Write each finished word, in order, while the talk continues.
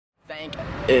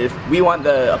If we want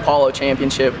the Apollo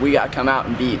Championship, we got to come out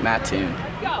and beat Mattoon.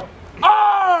 Go.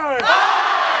 I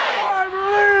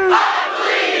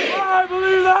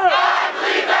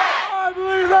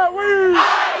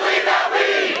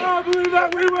believe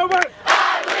that we will win.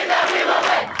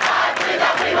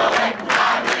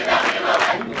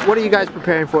 What are you guys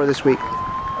preparing for this week?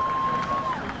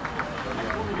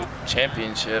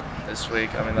 Championship this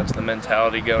week. I mean, that's the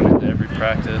mentality going into every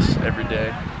practice, every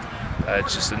day.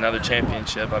 It's just another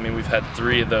championship. I mean, we've had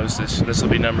 3 of those. This will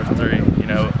be number 3. You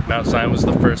know, Mount Zion was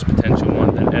the first potential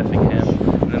one, then Effingham,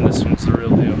 and then this one's the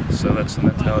real deal. So that's the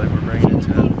mentality we're bringing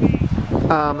into it.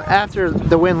 After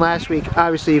the win last week,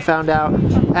 obviously you found out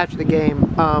after the game.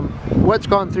 What's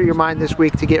gone through your mind this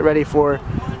week to get ready for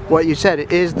what you said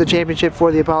it is the championship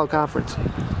for the Apollo Conference?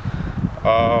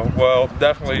 Well,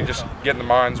 definitely just getting the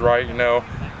minds right, you know,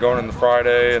 going into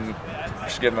Friday and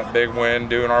just getting that big win,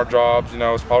 doing our jobs. You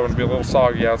know, it's probably going to be a little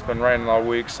soggy out. It's been raining all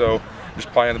week, so just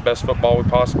playing the best football we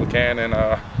possibly can, and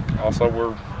also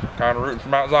we're kind of rooting for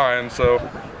Mount Zion. So,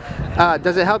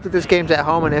 does it help that this game's at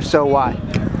home, and if so, why?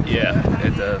 Yeah,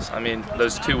 it does. I mean,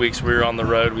 those 2 weeks we were on the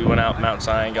road, we went out Mount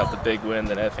Zion, got the big win,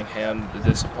 then Effingham, the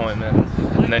disappointment,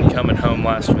 and then coming home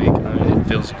last week, I mean, it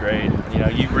feels great. You know,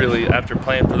 you really, after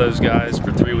playing for those guys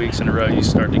for 3 weeks in a row, you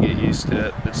start to get used to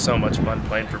it. It's so much fun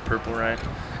playing for Purple Rain,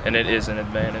 and it is an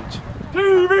advantage.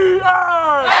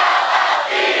 TVI!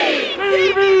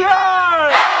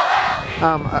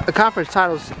 A conference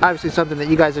title is obviously something that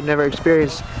you guys have never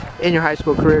experienced in your high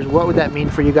school careers. What would that mean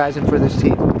for you guys and for this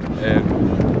team? It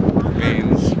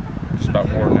means just about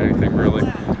more than anything, really.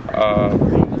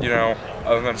 You know,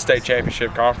 other than a state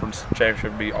championship, conference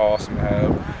championship would be awesome to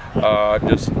have.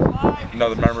 Just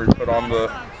another memory put on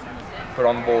the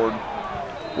board.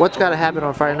 What's got to happen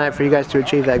on Friday night for you guys to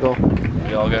achieve that goal?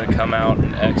 We all got to come out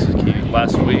and execute.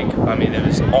 Last week, I mean, it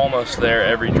was almost there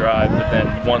every drive, but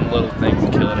then one little thing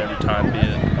can kill it every time, be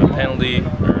it a penalty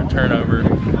or a turnover,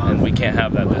 and we can't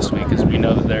have that this week because we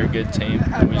know that they're a good team.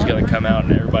 And we just got to come out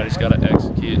and everybody's got to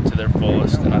execute to their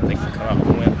fullest, and I think we'll come out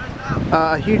and win.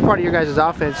 A huge part of your guys'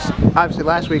 offense, obviously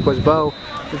last week, was Bo,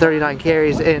 the 39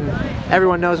 carries, and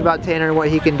everyone knows about Tanner and what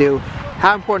he can do.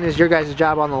 How important is your guys'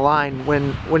 job on the line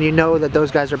when you know that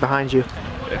those guys are behind you?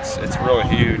 It's really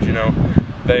huge, you know.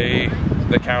 They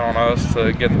count on us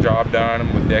to get the job done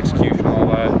and with the execution and all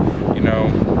that, you know,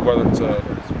 whether it's a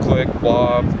click,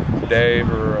 blob, Dave,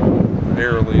 or a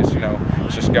air release, you know,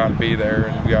 it's just got to be there,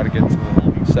 and we got to get to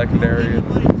the secondary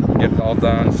and get it all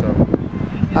done. So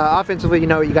offensively, you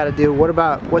know what you got to do.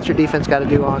 What's your defense got to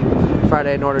do on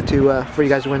Friday in order to for you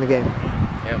guys to win the game?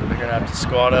 Yeah, but they're gonna have to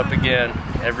squad up again.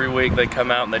 Every week they come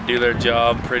out and they do their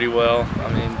job pretty well.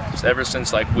 I mean, ever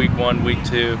since like week 1, week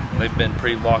 2, they've been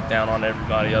pretty locked down on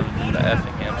everybody other than the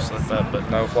Effingham slip up. But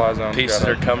no fly zone. Pieces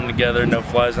are coming together. No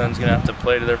fly zone's gonna have to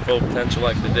play to their full potential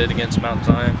like they did against Mount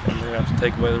Zion, and we're gonna have to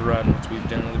take away the run, which we've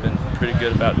generally been pretty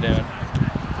good about doing.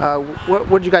 What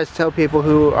would you guys tell people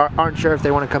who aren't sure if they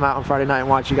want to come out on Friday night and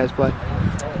watch you guys play?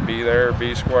 Be there,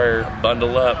 be square.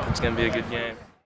 Bundle up. It's gonna be a good game.